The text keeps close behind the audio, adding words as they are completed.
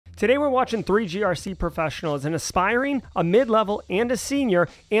Today we're watching 3 GRC professionals, an aspiring, a mid-level, and a senior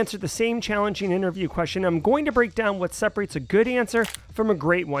answer the same challenging interview question. I'm going to break down what separates a good answer from a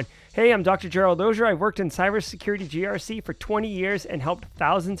great one. Hey, I'm Dr. Gerald Ozier. I've worked in cybersecurity GRC for 20 years and helped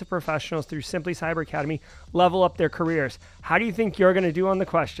thousands of professionals through Simply Cyber Academy level up their careers. How do you think you're going to do on the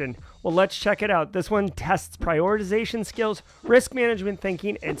question? Well, let's check it out. This one tests prioritization skills, risk management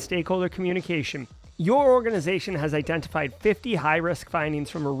thinking, and stakeholder communication. Your organization has identified 50 high-risk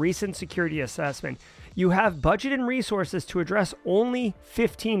findings from a recent security assessment. You have budget and resources to address only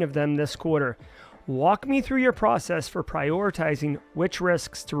 15 of them this quarter. Walk me through your process for prioritizing which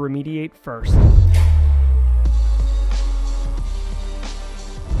risks to remediate first.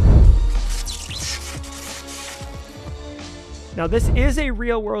 Now, this is a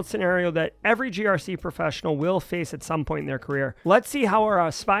real-world scenario that every GRC professional will face at some point in their career. Let's see how our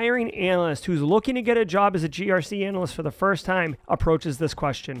aspiring analyst who's looking to get a job as a GRC analyst for the first time approaches this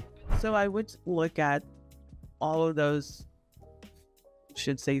question. So I would look at all of those,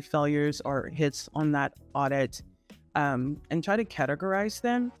 should say, failures or hits on that audit and try to categorize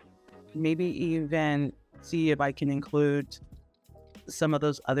them. Maybe even see if I can include some of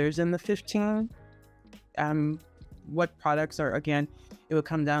those others in the 15. What products are, again, it will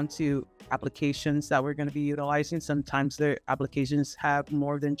come down to applications that we're going to be utilizing. Sometimes their applications have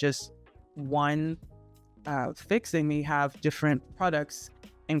more than just one fix. They may have different products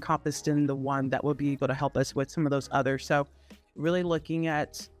encompassed in the one that will be able to help us with some of those others. So really looking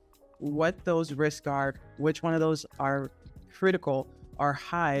at what those risks are, which one of those are critical or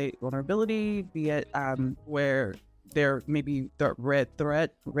high vulnerability, be it where there may be the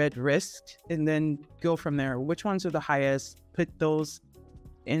red risk, and then go from there. Which ones are the highest? Put those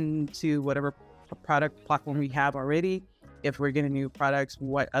into whatever product platform we have already. If we're getting new products,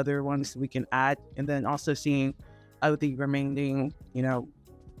 what other ones we can add? And then also seeing out of the remaining,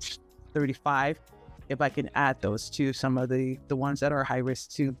 35, if I can add those to some of the ones that are high risk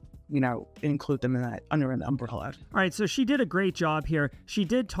to, include them in that under an umbrella. All right, so she did a great job here. She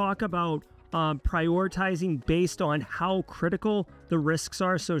did talk about prioritizing based on how critical the risks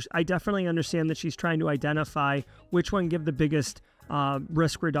are. So I definitely understand that she's trying to identify which one give the biggest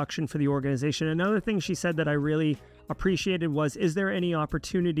risk reduction for the organization. Another thing she said that I really appreciated was, is there any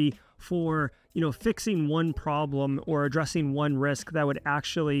opportunity for, fixing one problem or addressing one risk that would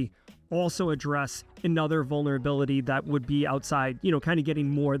actually also address another vulnerability that would be outside, kind of getting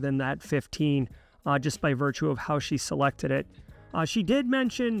more than that 15 just by virtue of how she selected it. She did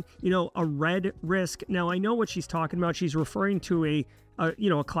mention, a red risk. Now, I know what she's talking about. She's referring to a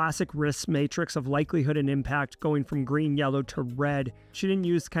classic risk matrix of likelihood and impact going from green, yellow to red. She didn't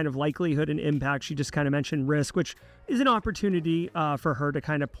use kind of likelihood and impact. She just kind of mentioned risk, which is an opportunity for her to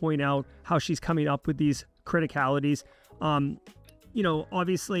kind of point out how she's coming up with these criticalities.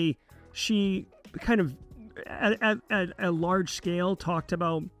 Obviously, she kind of at a large scale talked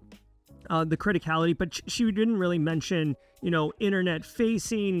about the criticality, but she didn't really mention, internet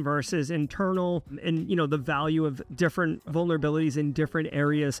facing versus internal and, the value of different vulnerabilities in different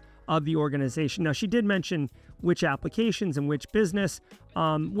areas of the organization. Now, she did mention which applications and which business.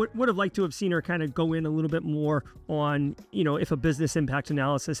 Would have liked to have seen her kind of go in a little bit more on, if a business impact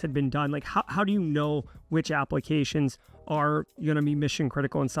analysis had been done, like how do you know which applications are going to be mission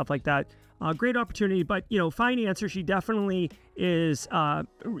critical and stuff like that. Great opportunity, but, fine answer. She definitely is,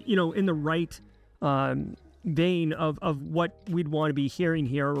 in the right vein of what we'd want to be hearing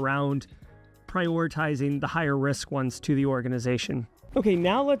here around prioritizing the higher risk ones to the organization. Okay,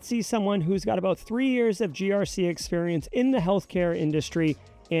 now let's see someone who's got about 3 years of GRC experience in the healthcare industry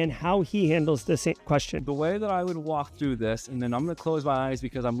and how he handles this question. The way that I would walk through this, and then I'm going to close my eyes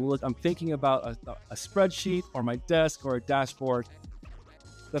because I'm thinking about a spreadsheet or my desk or a dashboard.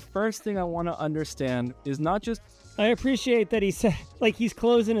 The first thing I want to understand is not just... I appreciate that he said, he's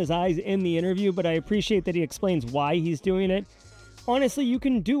closing his eyes in the interview, but I appreciate that he explains why he's doing it. Honestly, you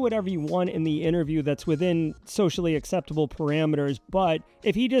can do whatever you want in the interview that's within socially acceptable parameters, but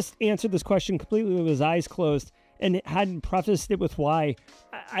if he just answered this question completely with his eyes closed and hadn't prefaced it with why,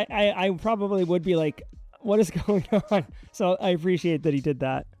 I probably would be like, what is going on? So I appreciate that he did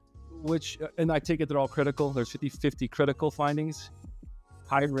that. And I take it they're all critical. There's 50 critical findings.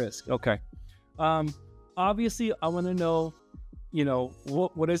 High risk. Okay. Obviously, I want to know,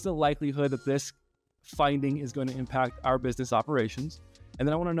 what is the likelihood that this finding is going to impact our business operations? And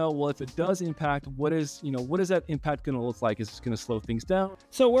then I want to know, well, if it does impact, what is that impact going to look like? Is it going to slow things down?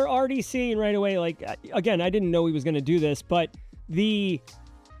 So we're already seeing right away, again, I didn't know he was going to do this, but the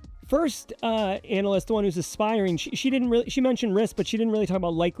first analyst, the one who's aspiring, she mentioned risk, but she didn't really talk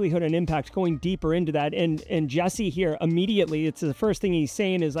about likelihood and impact, going deeper into that. And Jesse here immediately, it's the first thing he's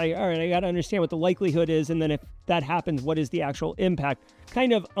saying is like, all right, I got to understand what the likelihood is, and then if that happens, what is the actual impact?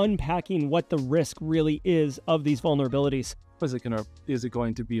 Kind of unpacking what the risk really is of these vulnerabilities. Is it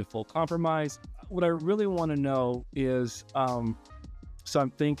going to be a full compromise? What I really want to know is, so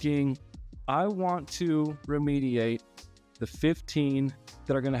I'm thinking, I want to remediate the 15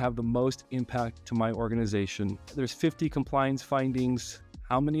 that are going to have the most impact to my organization. There's 50 compliance findings.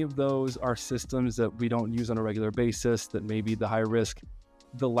 How many of those are systems that we don't use on a regular basis, that maybe the high risk,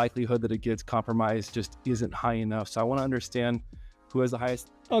 the likelihood that it gets compromised just isn't high enough? So I want to understand who has the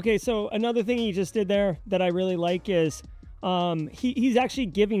highest. Okay, so another thing he just did there that I really like is he's actually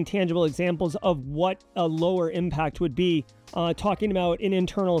giving tangible examples of what a lower impact would be, talking about an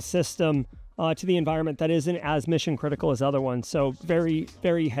internal system to the environment that isn't as mission critical as other ones. So very,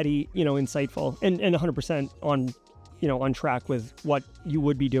 very heady, insightful, and 100% on track with what you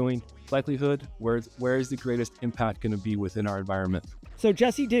would be doing. Likelihood, where is the greatest impact going to be within our environment? So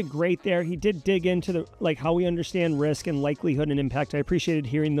Jesse did great there. He did dig into how we understand risk and likelihood and impact. I appreciated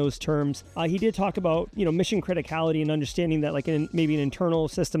hearing those terms. He did talk about, mission criticality and understanding that maybe an internal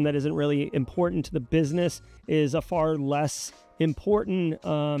system that isn't really important to the business is a far less important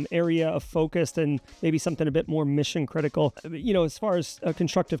area of focus than maybe something a bit more mission critical. As far as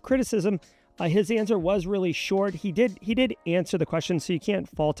constructive criticism, his answer was really short. He did answer the question, so you can't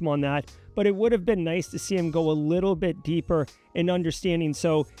fault him on that. But it would have been nice to see him go a little bit deeper in understanding.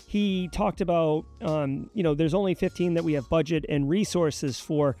 So he talked about, there's only 15 that we have budget and resources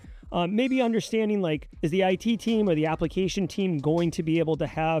for. Maybe understanding is the IT team or the application team going to be able to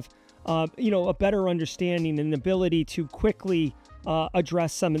have, a better understanding and ability to quickly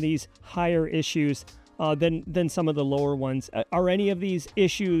address some of these higher issues than some of the lower ones. Are any of these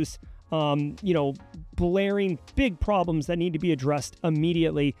issues blaring big problems that need to be addressed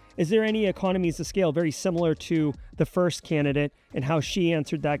immediately? Is there any economies of scale very similar to the first candidate and how she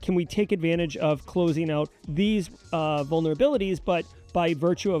answered that? Can we take advantage of closing out these vulnerabilities, but by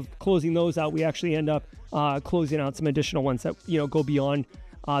virtue of closing those out, we actually end up closing out some additional ones that, go beyond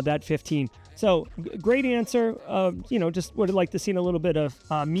that 15. So great answer. Just would like to see a little bit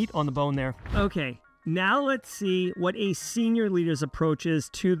of meat on the bone there. Okay. Now let's see what a senior leader's approach is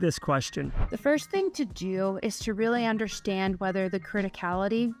to this question. The first thing to do is to really understand whether the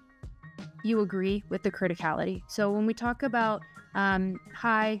criticality, you agree with the criticality. So when we talk about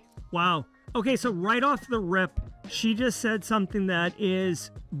high... Wow. Okay, so right off the rip, she just said something that is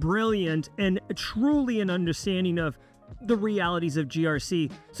brilliant and truly an understanding of the realities of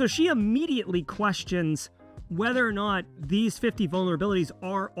GRC. So she immediately questions whether or not these 50 vulnerabilities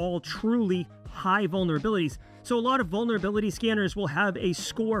are all truly high vulnerabilities. So a lot of vulnerability scanners will have a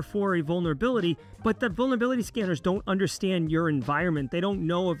score for a vulnerability, but the vulnerability scanners don't understand your environment. They don't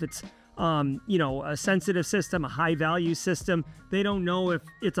know if it's a sensitive system, a high value system. They don't know if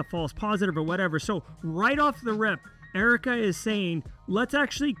it's a false positive or whatever. So right off the rip, Erica is saying, let's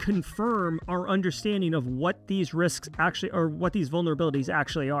actually confirm our understanding of what these risks actually, or what these vulnerabilities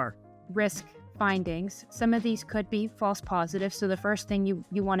actually are. Risk findings. Some of these could be false positives. So the first thing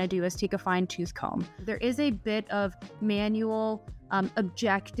you want to do is take a fine-tooth comb. There is a bit of manual,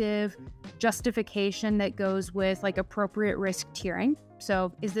 objective justification that goes with appropriate risk tiering.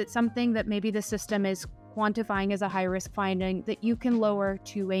 So is it something that maybe the system is quantifying as a high risk finding that you can lower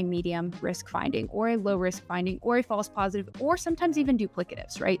to a medium risk finding, or a low risk finding, or a false positive, or sometimes even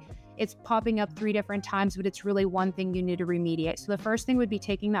duplicatives, right? It's popping up 3 different times, but it's really one thing you need to remediate. So the first thing would be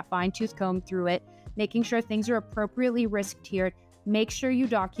taking that fine-tooth comb through it, making sure things are appropriately risk tiered. Make sure you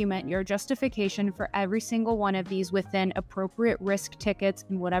document your justification for every single one of these within appropriate risk tickets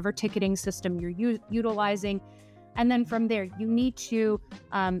in whatever ticketing system you're utilizing. And then from there, you need to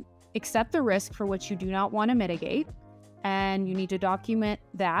accept the risk for which you do not want to mitigate, and you need to document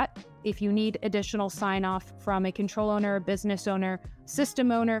that. If you need additional sign-off from a control owner, a business owner,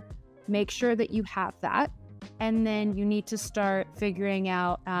 system owner, make sure that you have that. And then you need to start figuring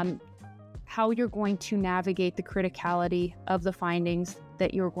out how you're going to navigate the criticality of the findings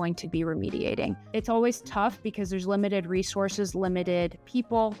that you're going to be remediating. It's always tough because there's limited resources, limited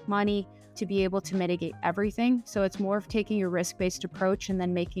people, money to be able to mitigate everything. So it's more of taking your risk-based approach and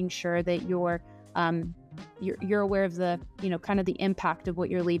then making sure that you're aware of the, kind of the impact of what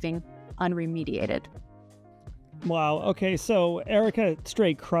you're leaving unremediated. Wow. Okay. So Erica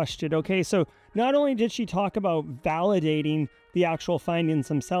straight crushed it. Okay. So not only did she talk about validating the actual findings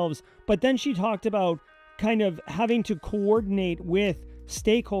themselves, but then she talked about kind of having to coordinate with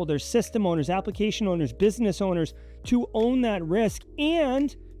stakeholders, system owners, application owners, business owners to own that risk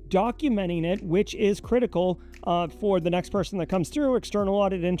and documenting it, which is critical for the next person that comes through, external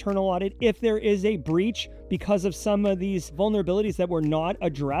audit, internal audit. If there is a breach because of some of these vulnerabilities that were not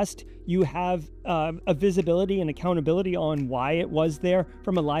addressed, you have a visibility and accountability on why it was there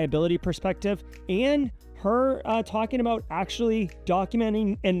from a liability perspective. And her talking about actually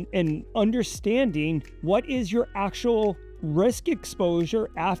documenting and understanding what is your actual risk exposure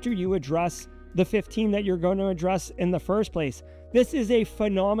after you address the 15 that you're going to address in the first place. This is a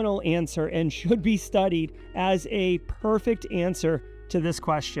phenomenal answer and should be studied as a perfect answer to this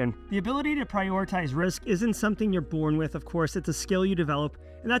question. The ability to prioritize risk isn't something you're born with, of course. It's a skill you develop.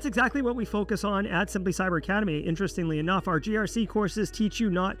 And that's exactly what we focus on at Simply Cyber Academy. Interestingly enough, our GRC courses teach you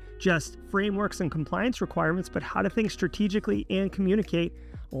not just frameworks and compliance requirements, but how to think strategically and communicate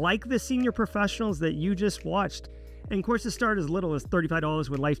like the senior professionals that you just watched. And courses start as little as $35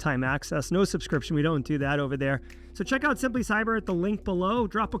 with lifetime access. No subscription. We don't do that over there. So check out Simply Cyber at the link below.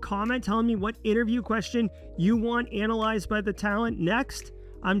 Drop a comment telling me what interview question you want analyzed by the talent next.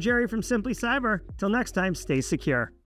 I'm Jerry from Simply Cyber. Till next time, stay secure.